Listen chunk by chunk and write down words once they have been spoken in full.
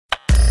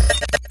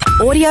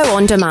Audio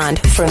on demand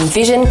from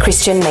Vision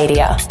Christian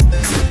Media.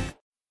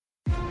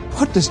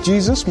 What does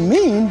Jesus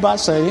mean by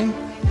saying,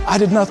 I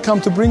did not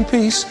come to bring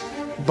peace,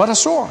 but a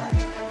sword?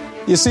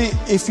 You see,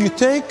 if you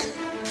take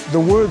the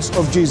words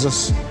of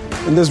Jesus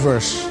in this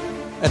verse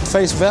at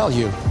face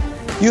value,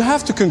 you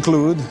have to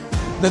conclude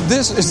that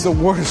this is the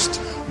worst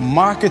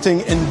marketing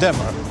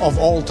endeavor of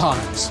all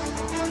times.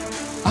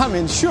 I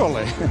mean,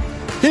 surely,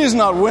 he's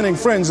not winning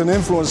friends and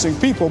influencing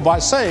people by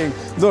saying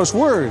those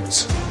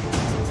words.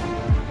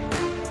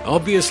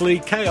 Obviously,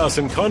 chaos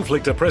and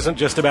conflict are present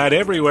just about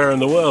everywhere in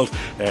the world,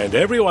 and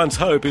everyone's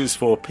hope is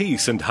for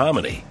peace and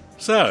harmony.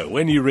 So,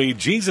 when you read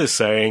Jesus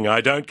saying,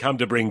 I don't come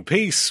to bring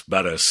peace,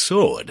 but a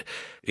sword,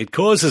 it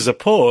causes a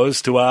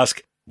pause to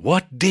ask,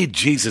 what did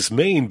Jesus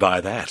mean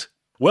by that?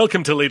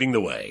 Welcome to Leading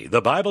the Way,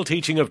 the Bible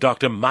teaching of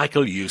Dr.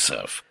 Michael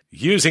Youssef,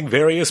 using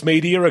various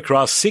media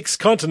across 6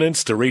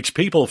 continents to reach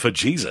people for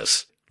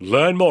Jesus.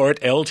 Learn more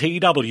at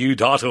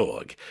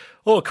ltw.org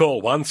or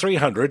call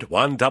 1300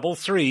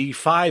 133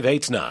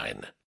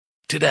 589.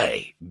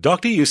 Today,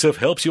 Dr. Youssef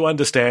helps you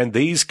understand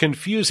these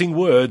confusing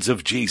words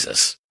of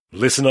Jesus.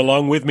 Listen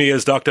along with me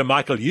as Dr.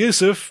 Michael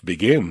Youssef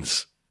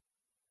begins.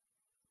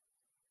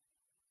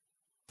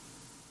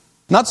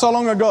 Not so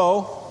long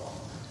ago,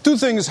 2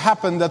 things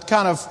happened that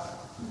kind of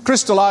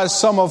crystallized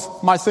some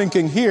of my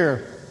thinking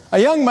here. A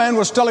young man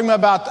was telling me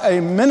about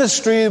a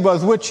ministry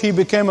with which he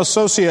became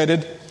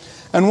associated.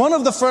 And one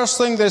of the first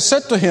things they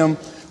said to him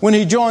when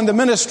he joined the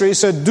ministry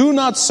said, do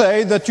not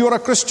say that you're a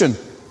Christian.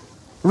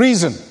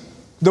 Reason: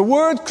 the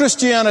word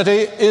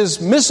Christianity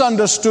is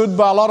misunderstood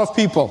by a lot of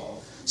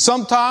people.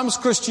 Sometimes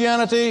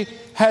Christianity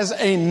has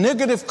a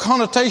negative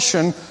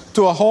connotation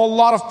to a whole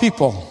lot of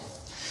people.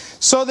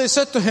 So they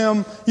said to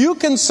him, you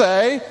can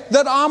say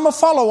that I'm a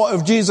follower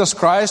of Jesus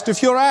Christ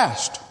if you're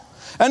asked.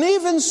 And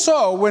even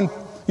so, when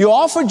you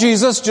offer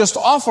Jesus, just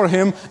offer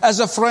him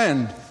as a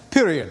friend,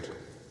 period.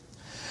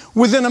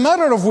 Within a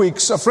matter of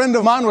weeks, a friend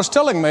of mine was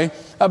telling me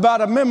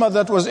about a memo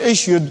that was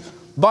issued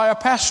by a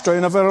pastor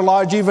in a very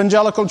large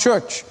evangelical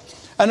church.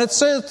 And it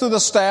said to the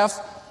staff,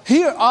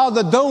 here are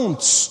the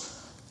don'ts,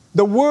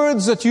 the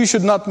words that you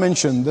should not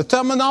mention, the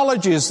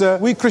terminologies that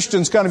we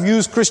Christians kind of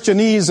use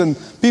Christianese and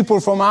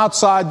people from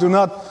outside do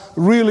not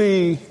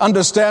really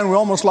understand. We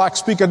almost like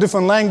speak a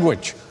different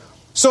language.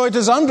 So it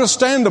is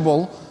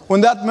understandable when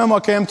that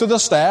memo came to the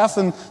staff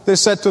and they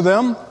said to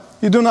them,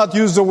 you do not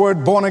use the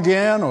word born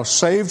again or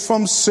saved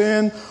from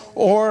sin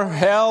or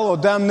hell or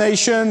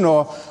damnation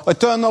or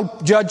eternal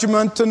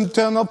judgment and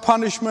eternal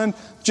punishment.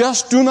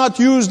 Just do not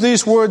use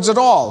these words at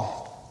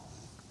all.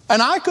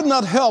 And I could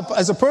not help,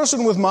 as a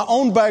person with my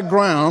own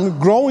background,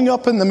 growing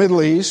up in the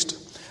Middle East,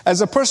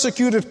 as a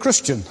persecuted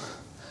Christian,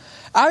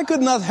 I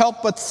could not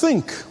help but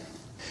think,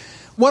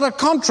 what a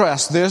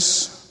contrast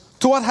this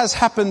to what has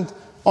happened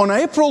on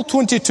April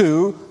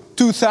 22,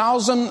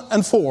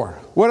 2004,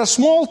 where a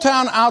small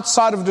town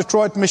outside of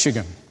Detroit,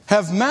 Michigan,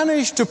 have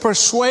managed to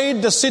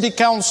persuade the city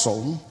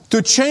council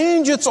to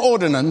change its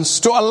ordinance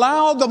to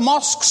allow the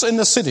mosques in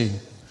the city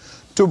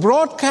to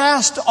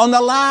broadcast on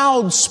a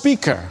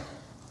loudspeaker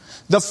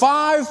the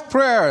 5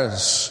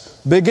 prayers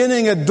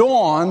beginning at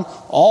dawn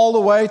all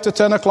the way to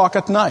 10 o'clock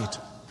at night.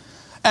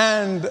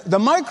 And the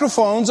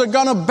microphones are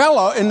going to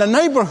bellow in the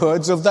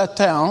neighborhoods of that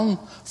town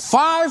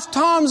 5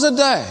 times a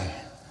day.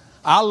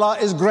 Allah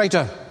is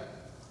greater.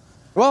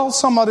 Well,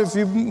 somebody of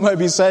you may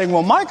be saying,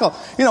 well, Michael,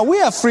 we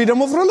have freedom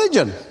of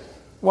religion.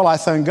 Well, I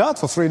thank God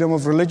for freedom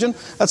of religion.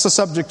 That's the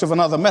subject of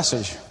another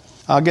message.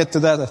 I'll get to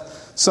that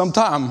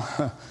sometime.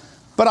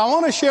 But I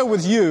want to share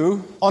with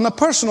you on a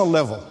personal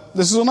level.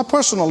 This is on a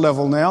personal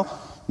level now,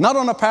 not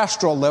on a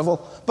pastoral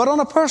level, but on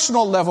a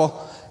personal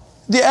level,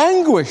 the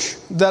anguish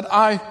that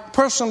I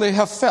personally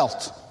have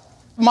felt,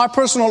 my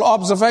personal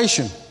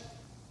observation,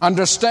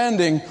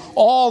 understanding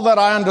all that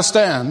I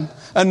understand,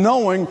 and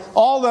knowing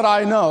all that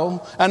I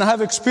know and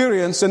have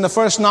experienced in the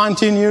first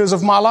 19 years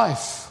of my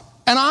life.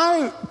 And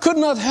I could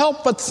not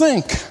help but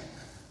think,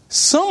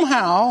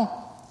 somehow,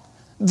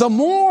 the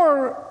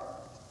more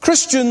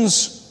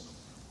Christians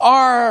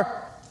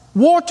are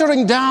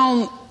watering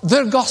down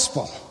their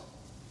gospel,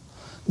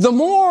 the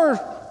more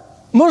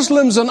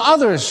Muslims and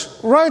others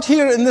right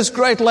here in this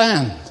great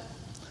land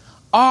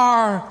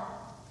are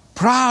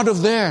proud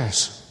of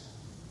theirs,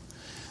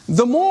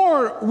 the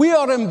more we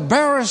are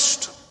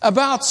embarrassed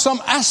about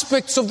some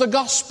aspects of the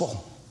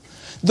gospel,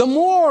 the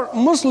more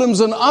Muslims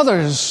and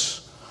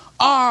others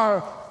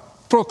are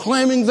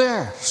proclaiming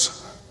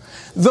theirs.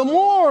 The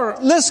more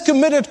less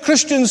committed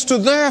Christians to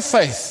their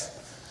faith,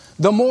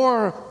 the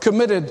more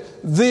committed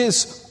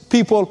these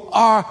people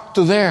are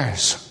to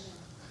theirs.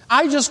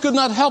 I just could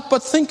not help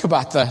but think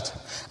about that.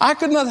 I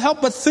could not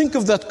help but think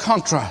of that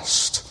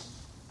contrast.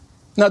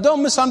 Now,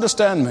 don't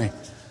misunderstand me.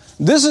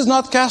 This is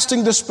not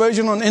casting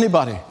dispersion on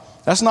anybody.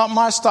 That's not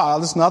my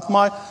style. It's not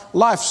my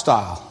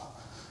lifestyle.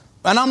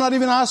 And I'm not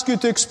even asking you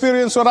to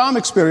experience what I'm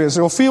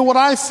experiencing or feel what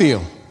I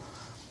feel.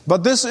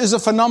 But this is a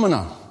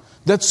phenomenon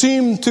that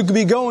seems to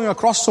be going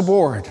across the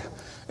board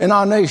in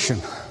our nation.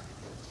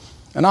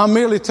 And I'm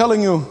merely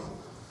telling you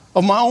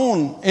of my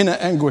own inner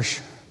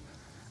anguish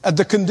at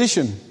the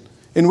condition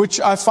in which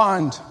I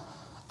find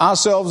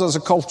ourselves as a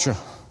culture.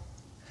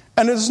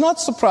 And it is not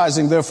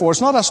surprising, therefore,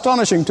 it's not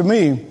astonishing to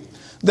me,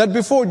 that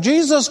before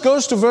Jesus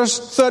goes to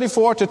verse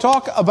 34 to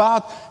talk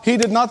about he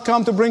did not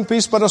come to bring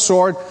peace but a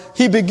sword,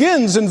 he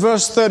begins in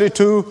verse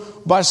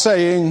 32 by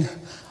saying,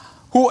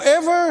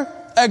 whoever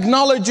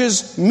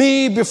acknowledges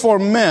me before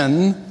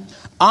men,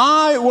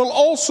 I will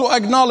also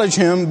acknowledge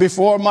him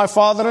before my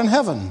Father in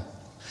heaven.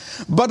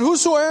 But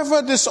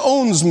whosoever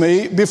disowns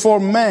me before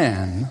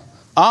man,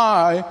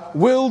 I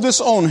will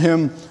disown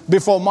him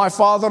before my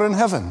Father in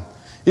heaven.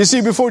 You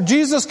see, before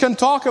Jesus can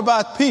talk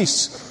about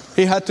peace,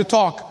 he had to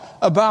talk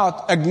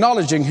about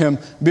acknowledging him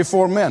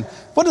before men.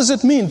 What does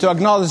it mean to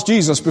acknowledge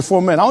Jesus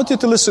before men? I want you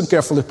to listen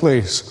carefully,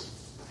 please.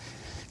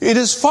 It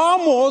is far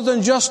more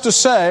than just to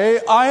say,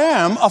 I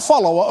am a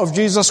follower of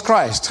Jesus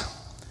Christ.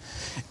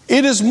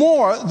 It is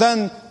more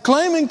than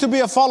claiming to be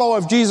a follower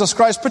of Jesus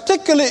Christ,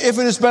 particularly if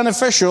it is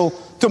beneficial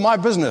to my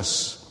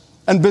business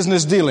and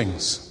business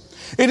dealings.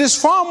 It is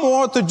far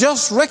more to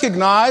just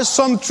recognize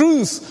some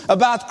truth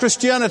about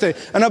Christianity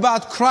and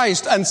about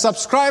Christ and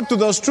subscribe to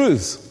those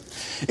truths.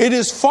 It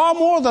is far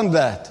more than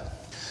that.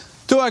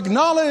 To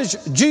acknowledge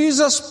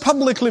Jesus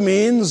publicly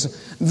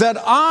means that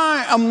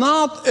I am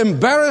not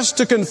embarrassed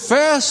to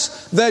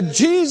confess that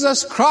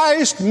Jesus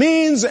Christ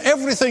means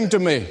everything to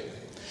me.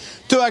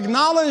 To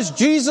acknowledge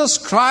Jesus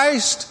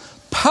Christ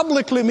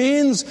publicly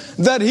means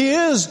that he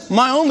is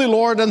my only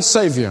Lord and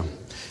Savior.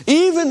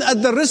 Even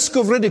at the risk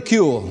of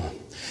ridicule,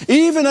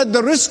 even at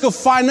the risk of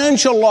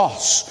financial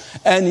loss,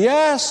 and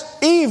yes,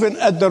 even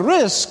at the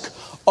risk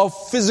of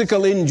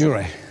physical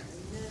injury.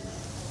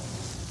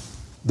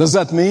 Does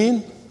that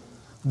mean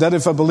that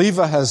if a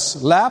believer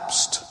has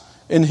lapsed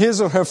in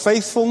his or her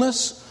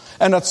faithfulness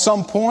and at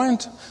some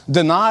point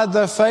denied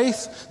their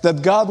faith,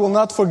 that God will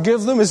not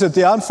forgive them? Is it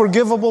the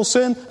unforgivable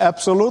sin?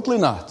 Absolutely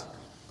not.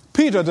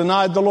 Peter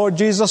denied the Lord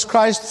Jesus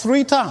Christ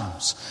 3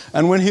 times.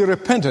 And when he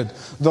repented,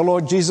 the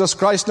Lord Jesus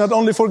Christ not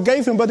only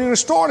forgave him, but he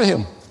restored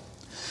him.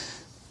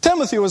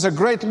 Timothy was a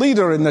great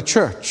leader in the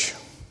church.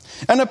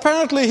 And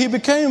apparently he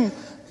became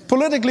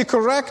politically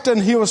correct,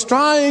 and he was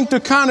trying to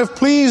kind of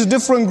please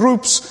different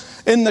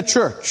groups in the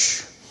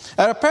church.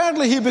 And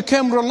apparently he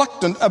became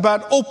reluctant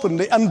about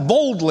openly and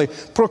boldly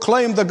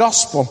proclaim the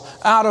gospel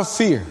out of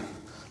fear.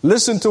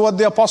 Listen to what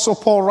the Apostle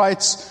Paul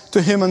writes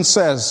to him and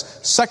says,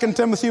 2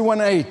 Timothy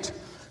 1:8.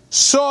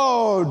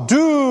 So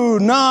do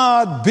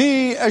not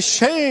be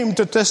ashamed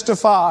to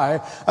testify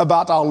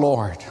about our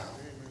Lord.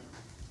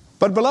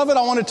 But beloved,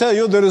 I want to tell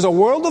you there is a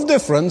world of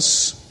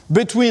difference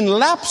between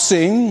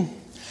lapsing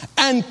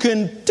and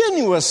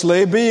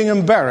continuously being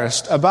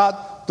embarrassed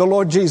about the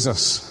Lord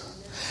Jesus.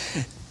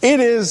 It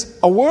is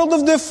a world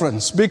of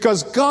difference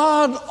because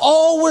God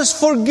always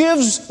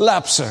forgives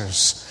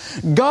lapsers.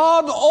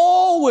 God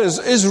always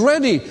is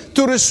ready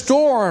to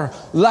restore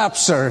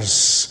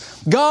lapsers.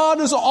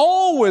 God is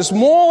always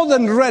more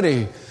than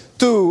ready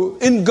to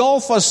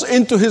engulf us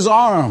into his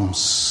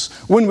arms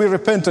when we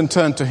repent and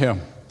turn to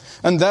him.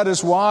 And that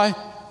is why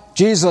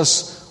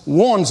Jesus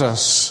warns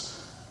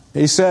us.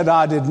 He said,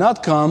 I did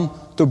not come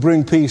to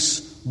bring peace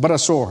but a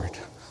sword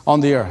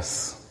on the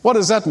earth. What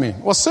does that mean?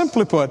 Well,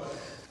 simply put,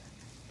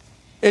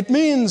 it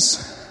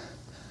means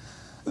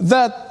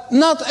that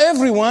not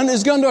everyone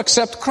is going to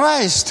accept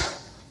Christ.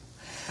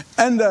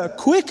 And the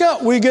quicker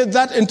we get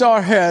that into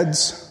our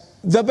heads,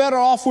 the better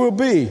off we'll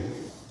be.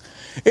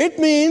 It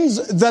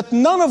means that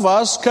none of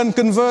us can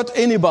convert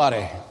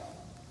anybody.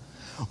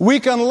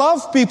 We can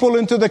love people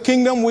into the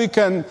kingdom. We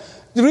can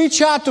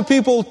reach out to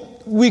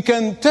people. We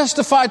can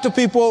testify to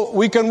people.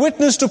 We can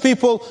witness to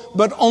people.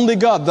 But only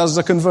God does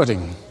the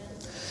converting.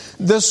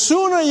 The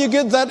sooner you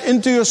get that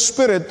into your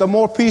spirit, the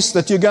more peace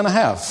that you're going to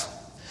have.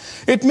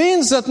 It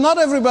means that not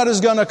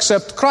everybody's going to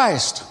accept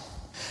Christ.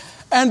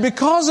 And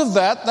because of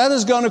that, that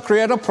is going to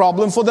create a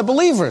problem for the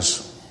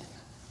believers.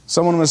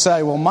 Someone will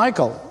say, well,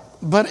 Michael,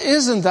 but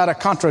isn't that a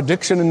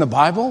contradiction in the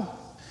Bible?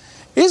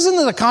 Isn't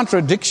it a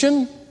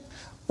contradiction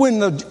when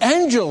the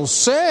angels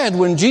said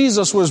when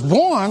Jesus was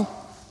born,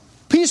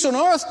 peace on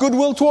earth,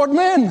 goodwill toward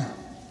men?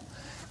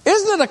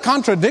 Isn't it a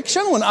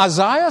contradiction when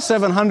Isaiah,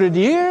 700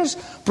 years,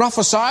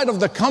 prophesied of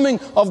the coming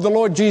of the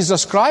Lord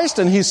Jesus Christ,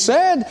 and he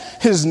said,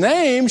 his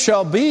name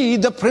shall be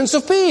the Prince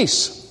of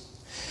Peace?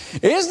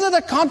 Isn't it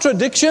a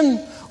contradiction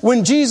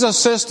when Jesus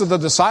says to the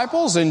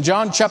disciples in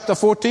John chapter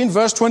 14,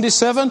 verse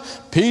 27,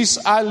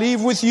 peace I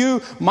leave with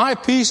you, my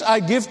peace I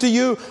give to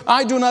you.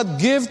 I do not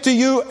give to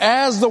you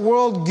as the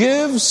world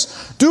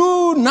gives.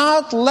 Do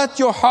not let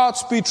your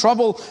hearts be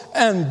troubled,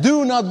 and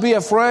do not be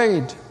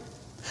afraid.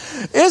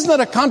 Isn't it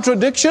a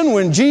contradiction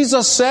when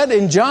Jesus said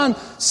in John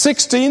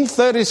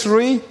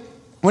 16:33,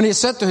 when he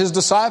said to his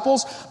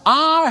disciples,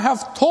 I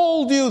have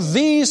told you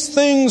these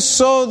things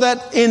so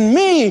that in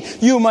me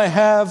you may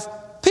have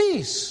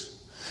peace.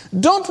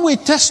 Don't we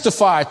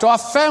testify to our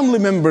family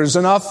members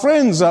and our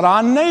friends and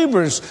our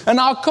neighbors and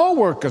our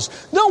co-workers?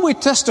 Don't we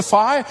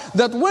testify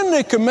that when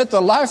they commit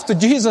their life to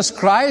Jesus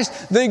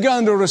Christ, they're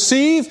going to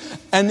receive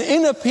an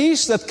inner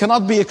peace that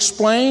cannot be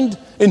explained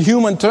in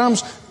human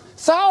terms?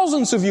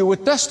 Thousands of you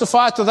would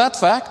testify to that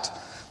fact.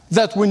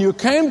 that when you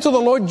came to the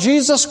Lord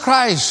Jesus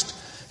Christ,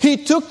 He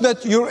took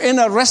that your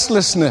inner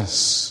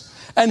restlessness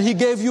and He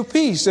gave you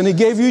peace, and He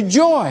gave you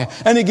joy,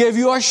 and He gave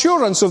you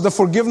assurance of the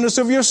forgiveness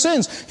of your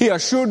sins. He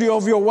assured you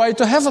of your way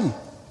to heaven.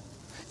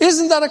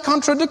 Isn't that a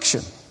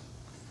contradiction?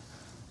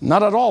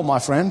 Not at all, my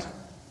friend.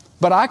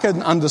 But I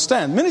can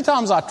understand. Many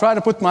times I try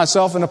to put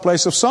myself in a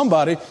place of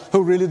somebody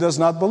who really does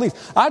not believe.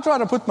 I try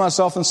to put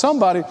myself in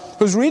somebody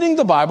who's reading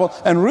the Bible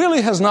and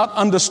really has not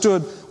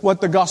understood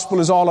what the gospel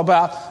is all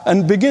about,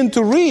 and begin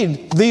to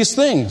read these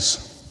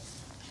things.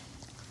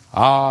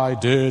 I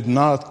did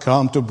not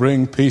come to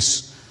bring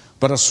peace,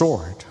 but a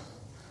sword.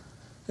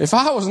 If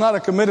I was not a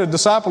committed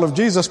disciple of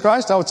Jesus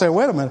Christ, I would say,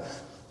 wait a minute,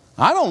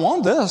 I don't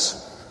want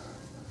this.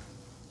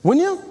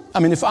 Wouldn't you? I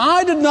mean, if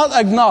I did not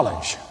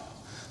acknowledge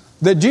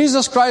that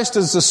Jesus Christ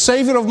is the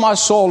Savior of my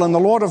soul and the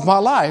Lord of my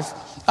life,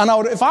 and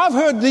if I've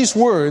heard these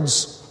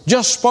words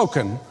just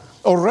spoken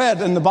or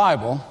read in the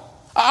Bible,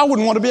 I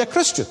wouldn't want to be a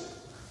Christian.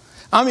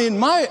 I mean,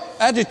 my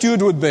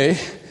attitude would be,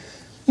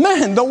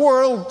 man, the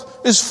world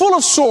is full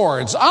of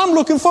swords. I'm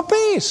looking for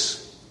peace.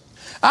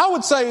 I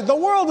would say the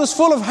world is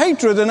full of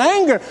hatred and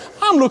anger.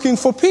 I'm looking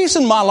for peace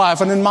in my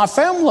life and in my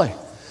family.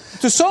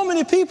 To so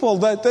many people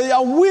that they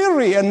are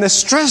weary and they're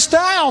stressed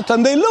out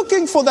and they're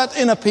looking for that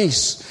inner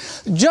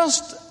peace.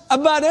 Just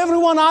about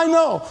everyone I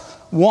know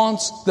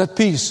wants that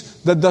peace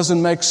that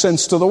doesn't make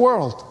sense to the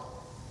world.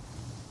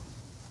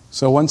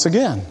 So once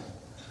again,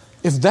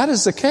 if that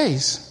is the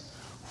case,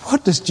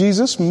 what does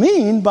Jesus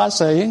mean by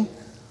saying,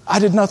 I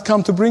did not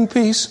come to bring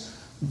peace,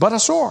 but a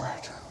sword?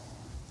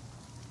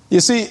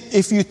 You see,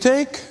 if you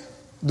take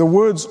the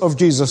words of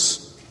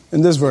Jesus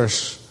in this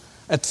verse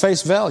at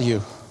face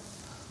value,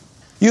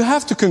 you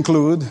have to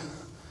conclude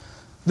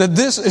that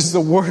this is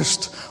the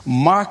worst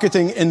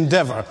marketing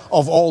endeavor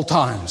of all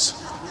times.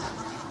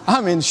 I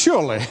mean,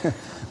 surely,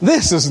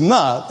 this is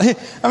not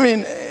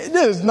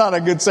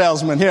a good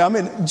salesman here. I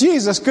mean,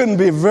 Jesus couldn't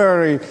be a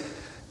very,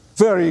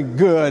 very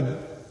good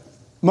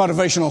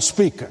motivational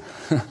speaker.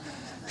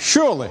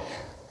 Surely,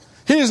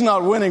 He's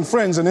not winning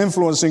friends and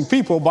influencing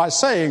people by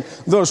saying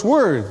those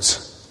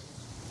words.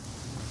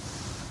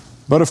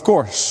 But of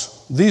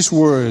course, these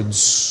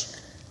words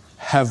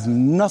have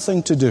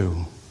nothing to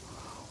do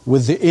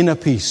with the inner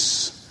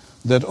peace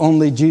that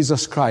only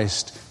Jesus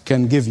Christ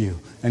can give you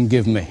and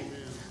give me.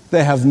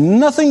 They have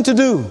nothing to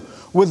do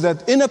with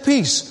that inner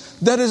peace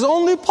that is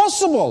only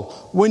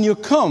possible when you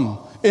come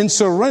in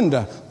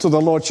surrender to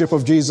the Lordship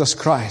of Jesus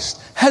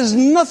Christ. Has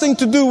nothing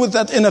to do with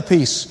that inner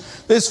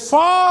peace. It's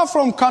far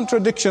from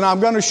contradiction.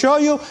 I'm going to show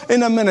you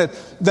in a minute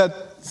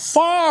that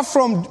far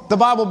from the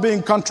Bible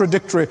being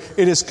contradictory,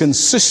 it is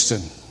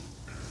consistent.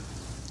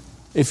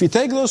 If you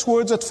take those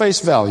words at face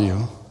value,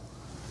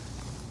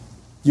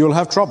 you'll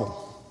have trouble.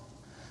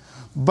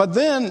 But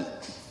then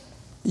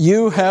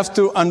you have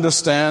to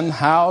understand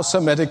how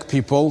Semitic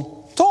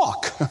people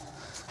talk,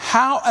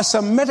 how a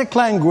Semitic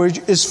language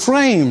is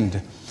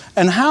framed,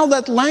 and how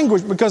that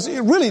language, because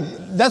it really,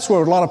 that's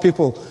where a lot of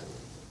people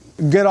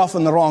get off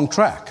on the wrong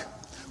track,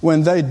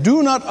 when they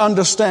do not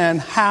understand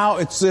how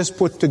it's this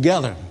put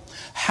together,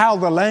 how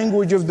the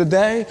language of the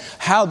day,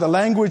 how the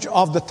language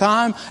of the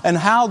time, and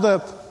how the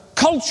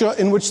culture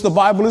in which the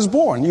Bible is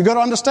born. You've got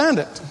to understand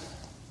it.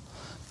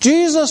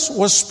 Jesus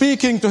was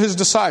speaking to His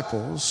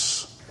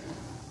disciples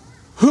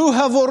who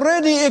have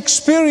already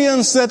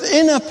experienced that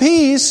inner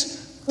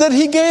peace that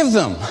He gave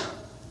them.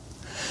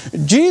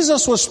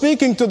 Jesus was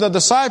speaking to the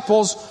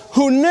disciples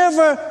who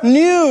never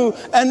knew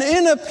an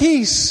inner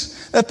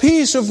peace, a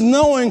peace of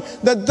knowing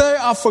that they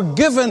are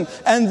forgiven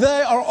and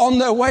they are on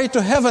their way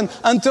to heaven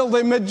until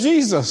they met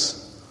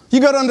Jesus.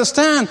 You got to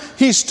understand,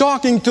 He's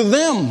talking to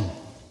them.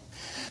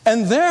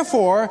 And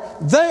therefore,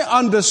 they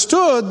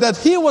understood that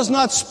He was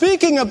not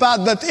speaking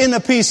about that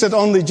inner peace that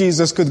only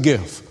Jesus could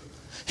give.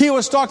 He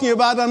was talking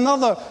about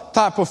another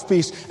type of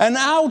peace, an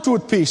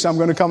outward peace. I'm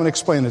going to come and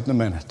explain it in a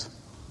minute.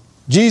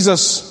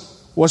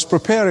 Jesus was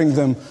preparing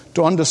them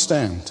to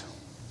understand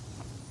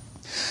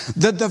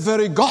that the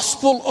very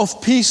gospel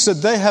of peace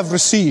that they have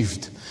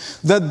received,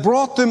 that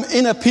brought them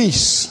inner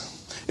peace,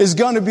 is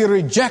going to be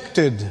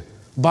rejected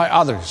by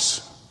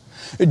others.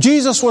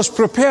 Jesus was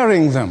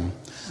preparing them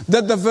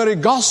that the very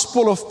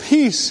gospel of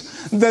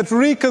peace that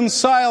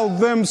reconciled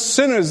them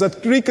sinners,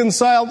 that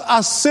reconciled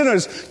us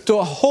sinners to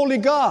a holy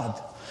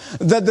God,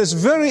 that this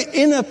very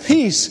inner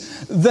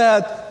peace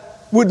that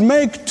would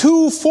make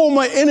two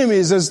former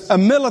enemies, as a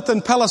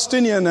militant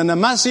Palestinian and a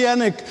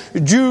Messianic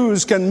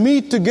Jews can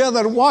meet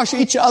together, wash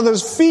each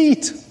other's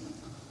feet.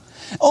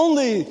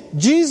 Only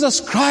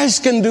Jesus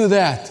Christ can do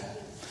that.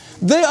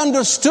 They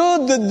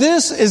understood that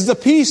this is the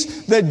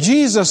peace that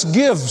Jesus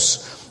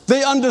gives.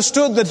 They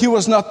understood that He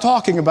was not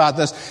talking about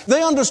this.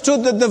 They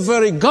understood that the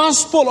very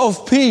gospel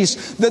of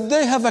peace that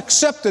they have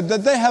accepted,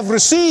 that they have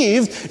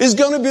received, is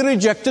going to be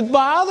rejected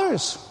by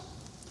others.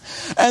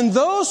 And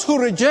those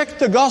who reject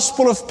the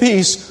gospel of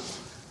peace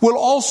will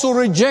also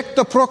reject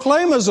the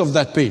proclaimers of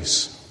that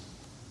peace.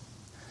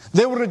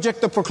 They will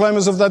reject the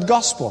proclaimers of that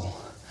gospel.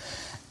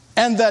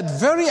 And that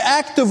very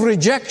act of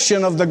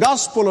rejection of the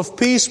gospel of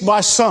peace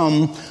by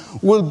some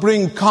will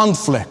bring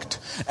conflict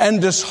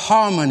and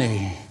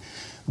disharmony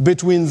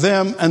between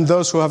them and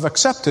those who have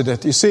accepted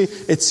it. You see,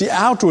 it's the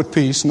outward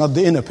peace, not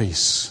the inner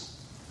peace.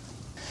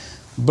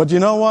 But you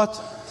know what?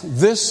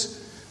 This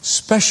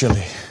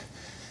especially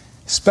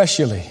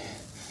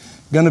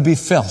going to be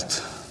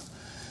felt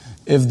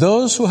if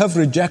those who have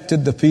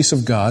rejected the peace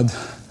of God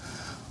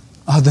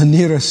are the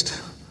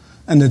nearest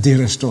and the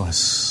dearest to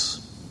us.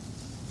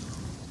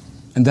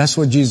 And that's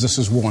what Jesus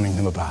is warning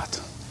them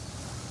about.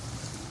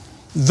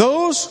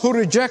 Those who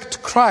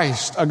reject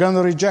Christ are going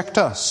to reject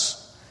us.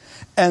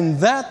 And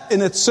that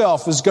in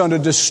itself is going to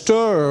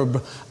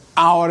disturb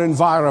our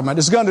environment.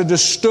 It's going to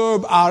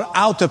disturb our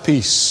outer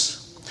peace.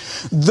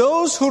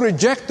 Those who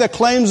reject the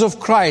claims of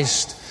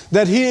Christ,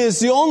 that He is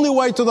the only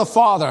way to the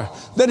Father,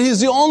 that He is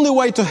the only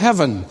way to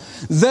heaven,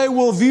 they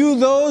will view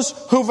those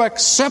who've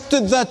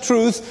accepted that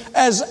truth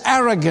as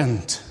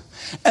arrogant.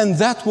 And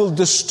that will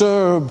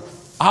disturb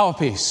our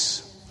peace.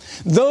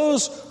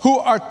 Those who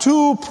are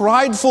too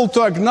prideful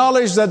to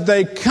acknowledge that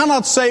they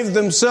cannot save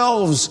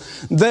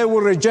themselves, they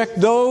will reject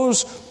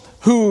those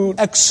who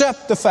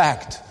accept the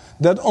fact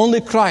that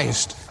only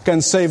Christ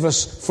can save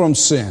us from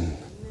sin.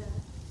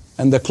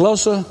 And the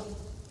closer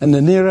and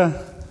the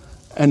nearer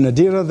and the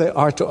dearer they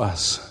are to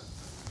us,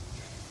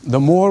 the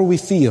more we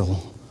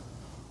feel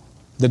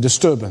the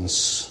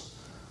disturbance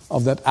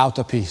of that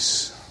outer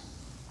peace.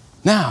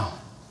 Now,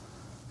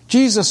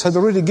 Jesus had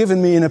already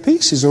given me inner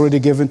peace. He's already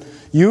given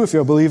you, if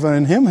you're a believer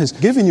in Him, has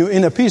given you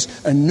inner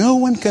peace. And no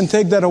one can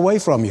take that away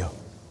from you.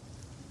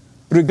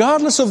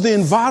 Regardless of the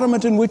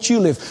environment in which you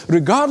live,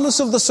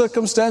 regardless of the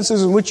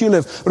circumstances in which you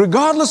live,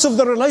 regardless of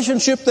the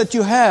relationship that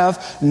you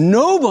have,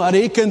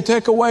 nobody can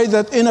take away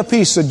that inner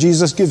peace that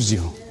Jesus gives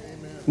you.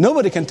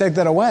 Nobody can take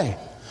that away.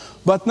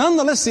 But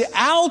nonetheless, the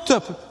outer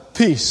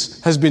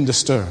peace has been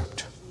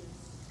disturbed.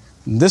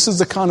 This is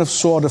the kind of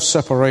sort of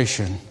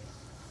separation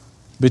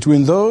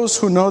between those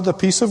who know the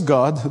peace of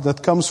God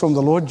that comes from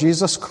the Lord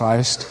Jesus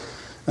Christ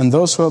and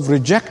those who have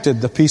rejected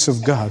the peace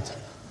of God.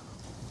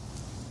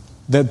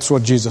 That's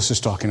what Jesus is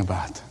talking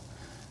about.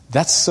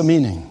 That's the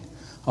meaning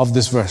of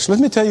this verse. Let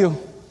me tell you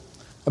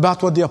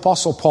about what the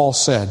Apostle Paul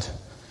said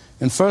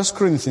in 1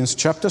 Corinthians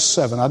chapter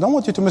 7. I don't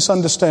want you to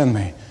misunderstand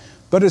me,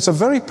 but it's a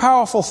very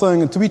powerful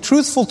thing. And to be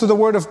truthful to the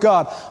Word of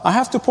God, I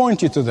have to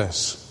point you to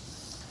this.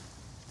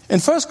 In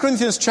 1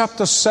 Corinthians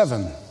chapter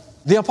 7,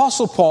 the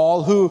Apostle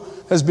Paul, who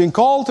has been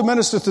called to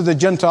minister to the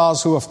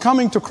Gentiles who have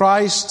coming to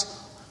Christ,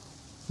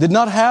 did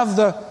not have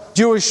the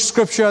Jewish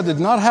scripture, did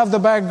not have the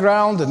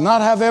background, did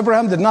not have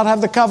Abraham, did not have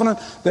the covenant.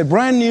 They're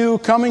brand new,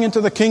 coming into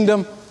the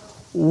kingdom.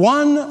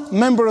 One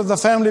member of the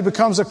family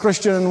becomes a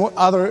Christian and the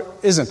other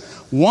isn't.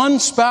 One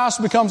spouse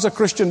becomes a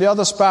Christian, the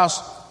other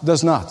spouse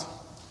does not.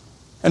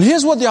 And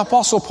here's what the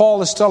Apostle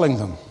Paul is telling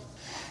them.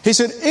 He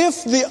said,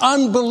 if the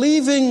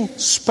unbelieving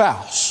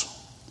spouse,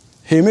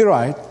 hear me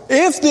right,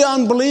 if the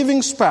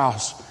unbelieving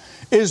spouse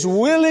is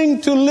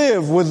willing to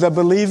live with the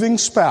believing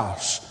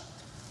spouse,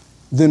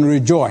 then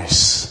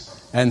rejoice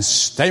and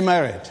stay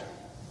married.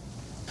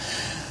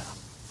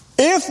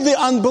 If the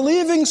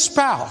unbelieving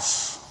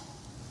spouse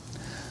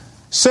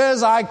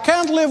says, I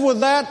can't live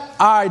with that,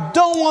 I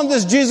don't want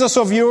this Jesus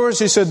of yours,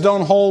 he said,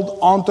 don't hold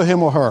on to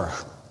him or her.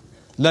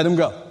 Let him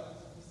go.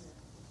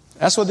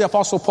 That's what the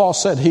Apostle Paul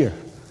said here.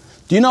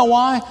 Do you know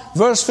why?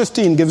 Verse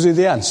 15 gives you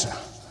the answer.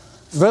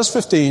 Verse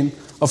 15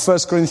 of 1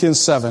 Corinthians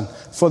 7,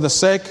 for the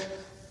sake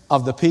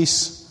of the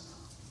peace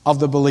of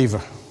the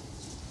believer.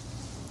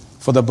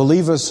 For the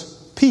believer's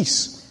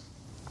peace.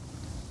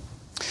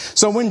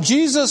 So when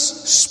Jesus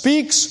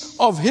speaks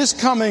of His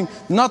coming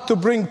not to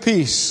bring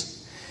peace,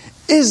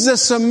 is the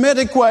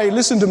Semitic way,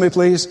 listen to me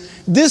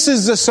please, this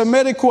is the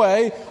Semitic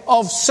way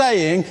of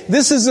saying,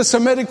 this is the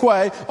Semitic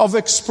way of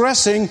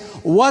expressing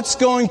what's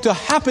going to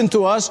happen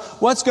to us,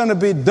 what's going to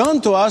be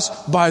done to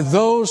us by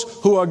those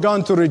who are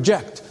going to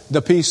reject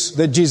the peace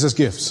that Jesus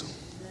gives.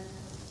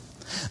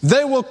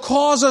 They will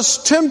cause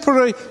us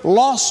temporary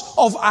loss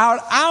of our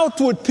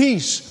outward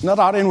peace, not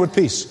our inward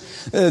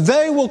peace.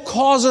 They will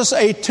cause us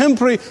a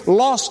temporary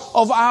loss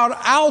of our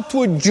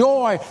outward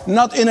joy,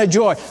 not inner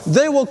joy.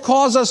 They will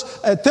cause us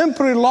a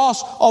temporary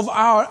loss of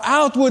our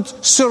outward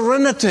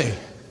serenity.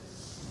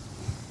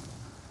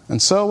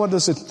 And so what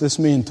does this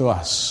mean to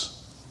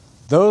us?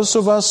 Those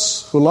of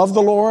us who love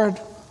the Lord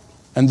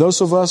and those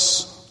of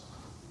us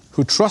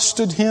who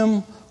trusted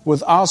Him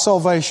with our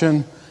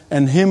salvation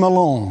and Him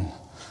alone,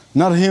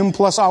 not Him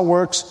plus our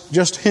works,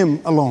 just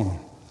Him alone.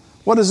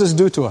 What does this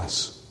do to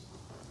us?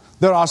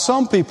 There are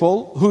some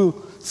people who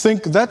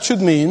think that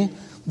should mean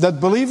that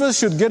believers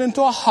should get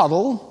into a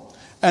huddle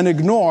and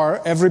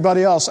ignore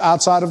everybody else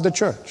outside of the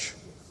church.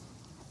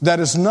 That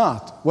is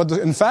not what,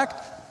 in fact,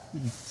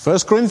 1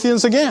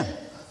 Corinthians again,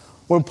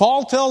 when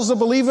Paul tells the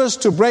believers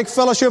to break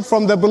fellowship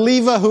from the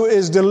believer who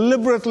is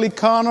deliberately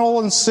carnal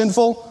and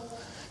sinful,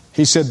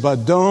 he said,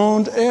 but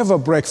don't ever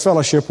break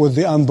fellowship with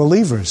the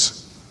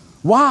unbelievers.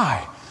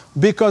 Why?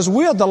 Because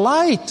we are the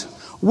light.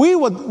 We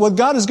what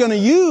God is going to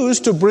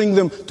use to bring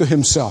them to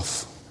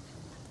Himself.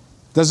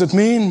 Does it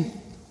mean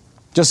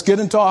just get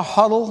into our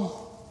huddle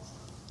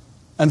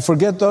and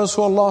forget those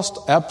who are lost?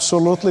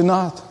 Absolutely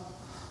not.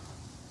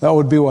 That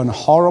would be one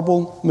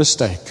horrible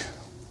mistake.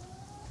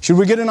 Should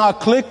we get in our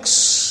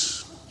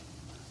cliques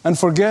and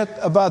forget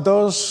about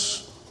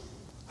those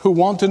who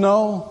want to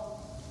know,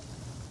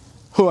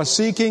 who are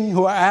seeking,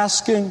 who are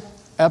asking?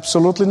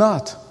 Absolutely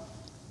not.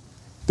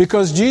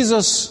 Because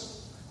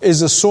Jesus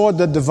is a sword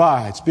that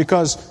divides.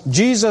 Because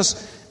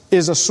Jesus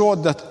is a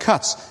sword that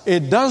cuts.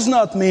 It does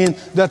not mean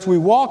that we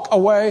walk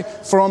away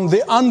from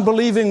the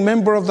unbelieving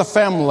member of the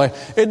family.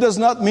 It does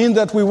not mean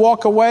that we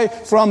walk away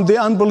from the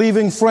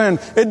unbelieving friend.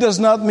 It does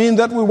not mean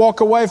that we walk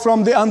away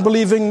from the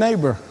unbelieving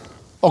neighbor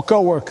or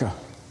co-worker.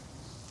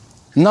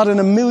 Not in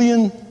a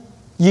million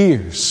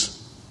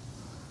years.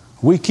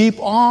 We keep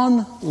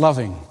on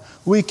loving.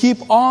 We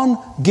keep on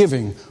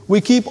giving.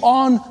 We keep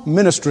on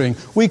ministering.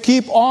 We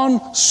keep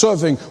on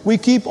serving. We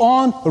keep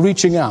on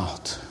reaching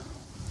out.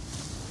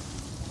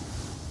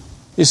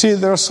 You see,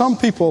 there are some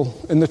people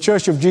in the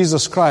Church of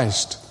Jesus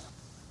Christ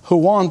who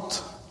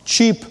want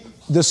cheap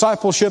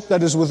discipleship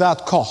that is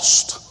without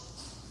cost.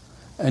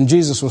 And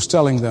Jesus was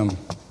telling them,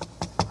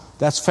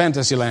 that's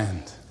fantasy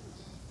land.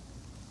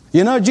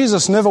 You know,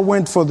 Jesus never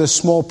went for the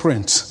small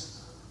print.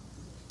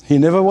 He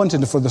never went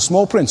in for the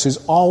small print. He's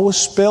always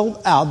spelled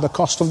out the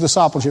cost of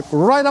discipleship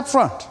right up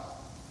front.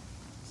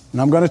 And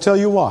I'm going to tell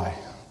you why.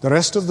 The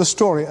rest of the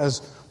story,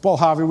 as Paul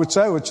Harvey would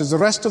say, which is the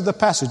rest of the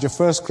passage of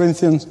 1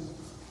 Corinthians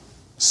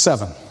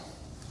 7.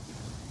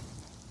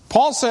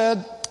 Paul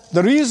said,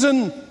 the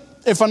reason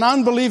if an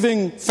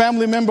unbelieving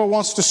family member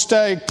wants to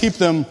stay, keep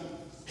them,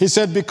 he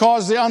said,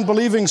 because the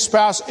unbelieving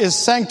spouse is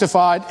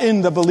sanctified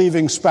in the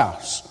believing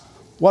spouse.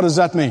 What does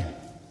that mean?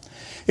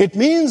 It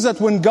means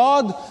that when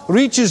God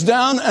reaches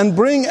down and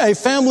brings a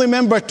family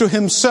member to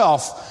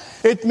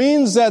himself, it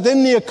means that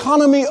in the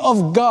economy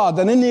of God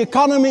and in the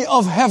economy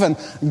of heaven,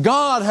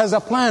 God has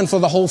a plan for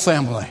the whole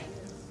family.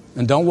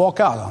 And don't walk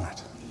out on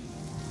it.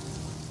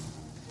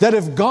 That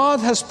if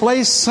God has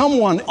placed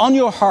someone on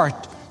your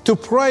heart to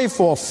pray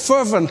for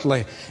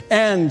fervently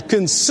and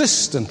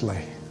consistently,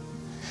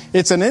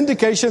 it's an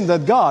indication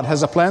that God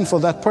has a plan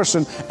for that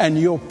person, and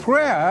your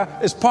prayer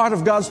is part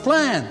of God's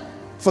plan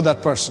for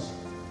that person.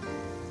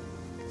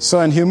 So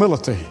in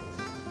humility,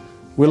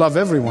 we love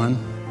everyone,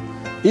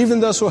 even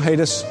those who hate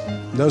us,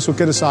 those who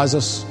criticize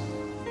us,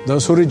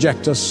 those who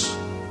reject us.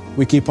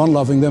 We keep on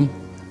loving them,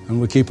 and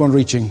we keep on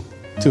reaching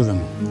to them.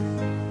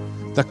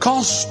 The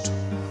cost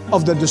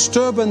of the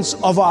disturbance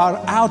of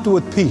our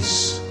outward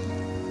peace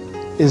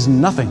is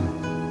nothing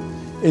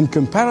in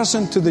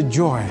comparison to the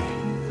joy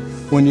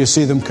when you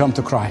see them come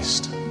to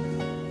Christ.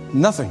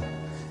 Nothing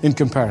in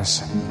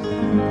comparison.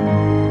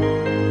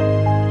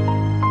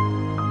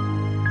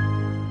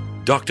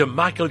 Dr.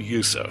 Michael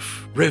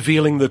Youssef,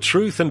 revealing the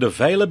truth and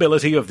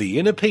availability of the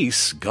inner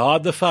peace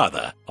God the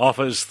Father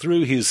offers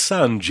through His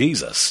Son,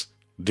 Jesus.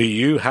 Do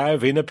you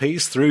have inner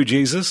peace through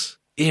Jesus?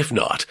 If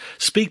not,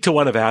 speak to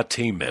one of our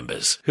team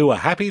members who are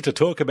happy to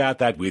talk about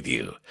that with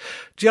you.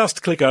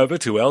 Just click over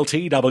to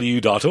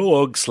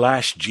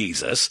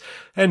ltw.org/Jesus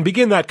and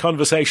begin that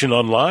conversation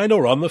online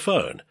or on the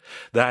phone.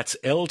 That's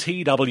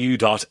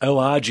ltw.org/Jesus.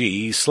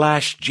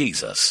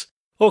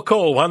 Or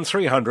call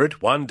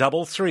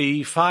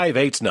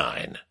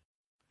 1300-133-589.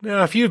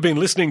 Now, if you've been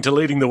listening to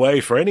Leading the Way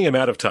for any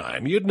amount of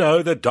time, you'd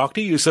know that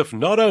Dr. Youssef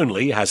not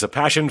only has a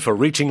passion for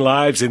reaching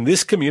lives in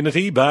this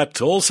community,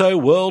 but also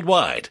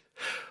worldwide.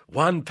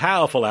 One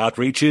powerful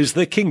outreach is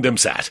the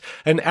KingdomSat,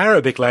 an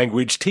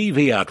Arabic-language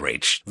TV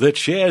outreach that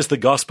shares the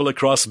gospel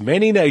across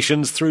many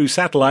nations through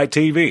satellite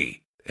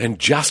TV. And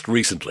just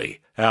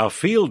recently, our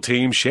field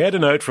team shared a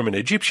note from an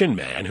Egyptian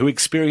man who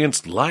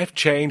experienced life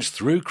change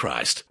through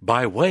Christ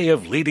by way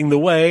of Leading the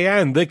Way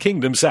and the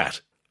KingdomSat.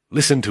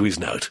 Listen to his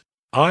note.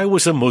 I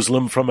was a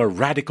Muslim from a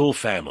radical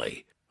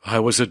family. I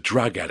was a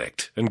drug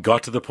addict and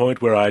got to the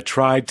point where I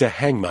tried to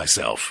hang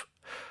myself.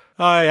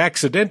 I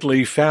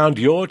accidentally found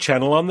your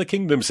channel on the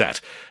KingdomSat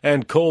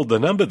and called the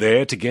number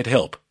there to get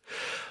help.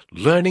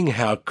 Learning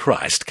how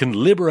Christ can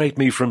liberate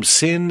me from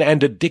sin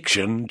and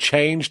addiction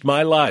changed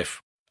my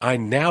life. I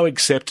now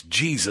accept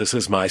Jesus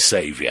as my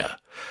Savior.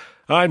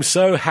 I'm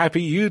so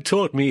happy you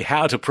taught me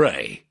how to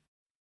pray.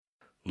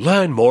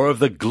 Learn more of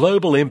the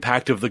global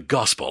impact of the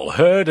gospel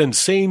heard and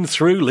seen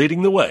through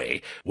Leading the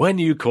Way when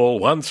you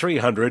call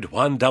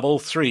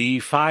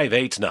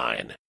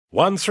 1300-133-589.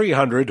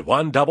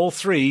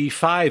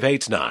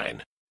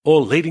 1300-133-589.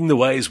 Or Leading the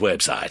Way's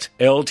website,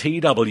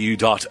 ltw.org,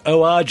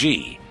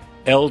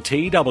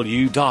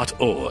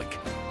 ltw.org.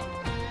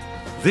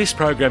 This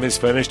program is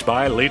furnished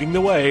by Leading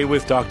the Way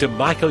with Dr.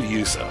 Michael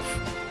Youssef.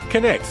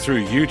 Connect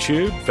through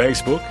YouTube,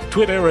 Facebook,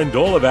 Twitter, and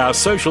all of our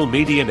social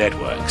media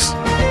networks.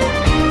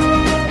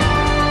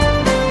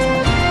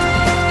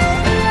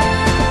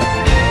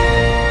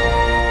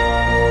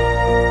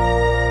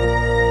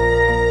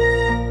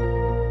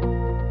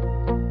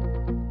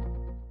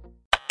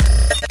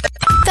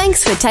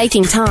 Thanks for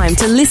taking time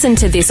to listen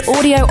to this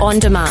audio on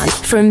demand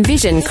from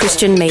Vision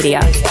Christian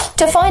Media.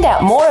 To find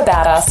out more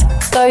about us,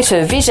 go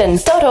to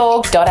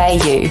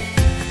vision.org.au.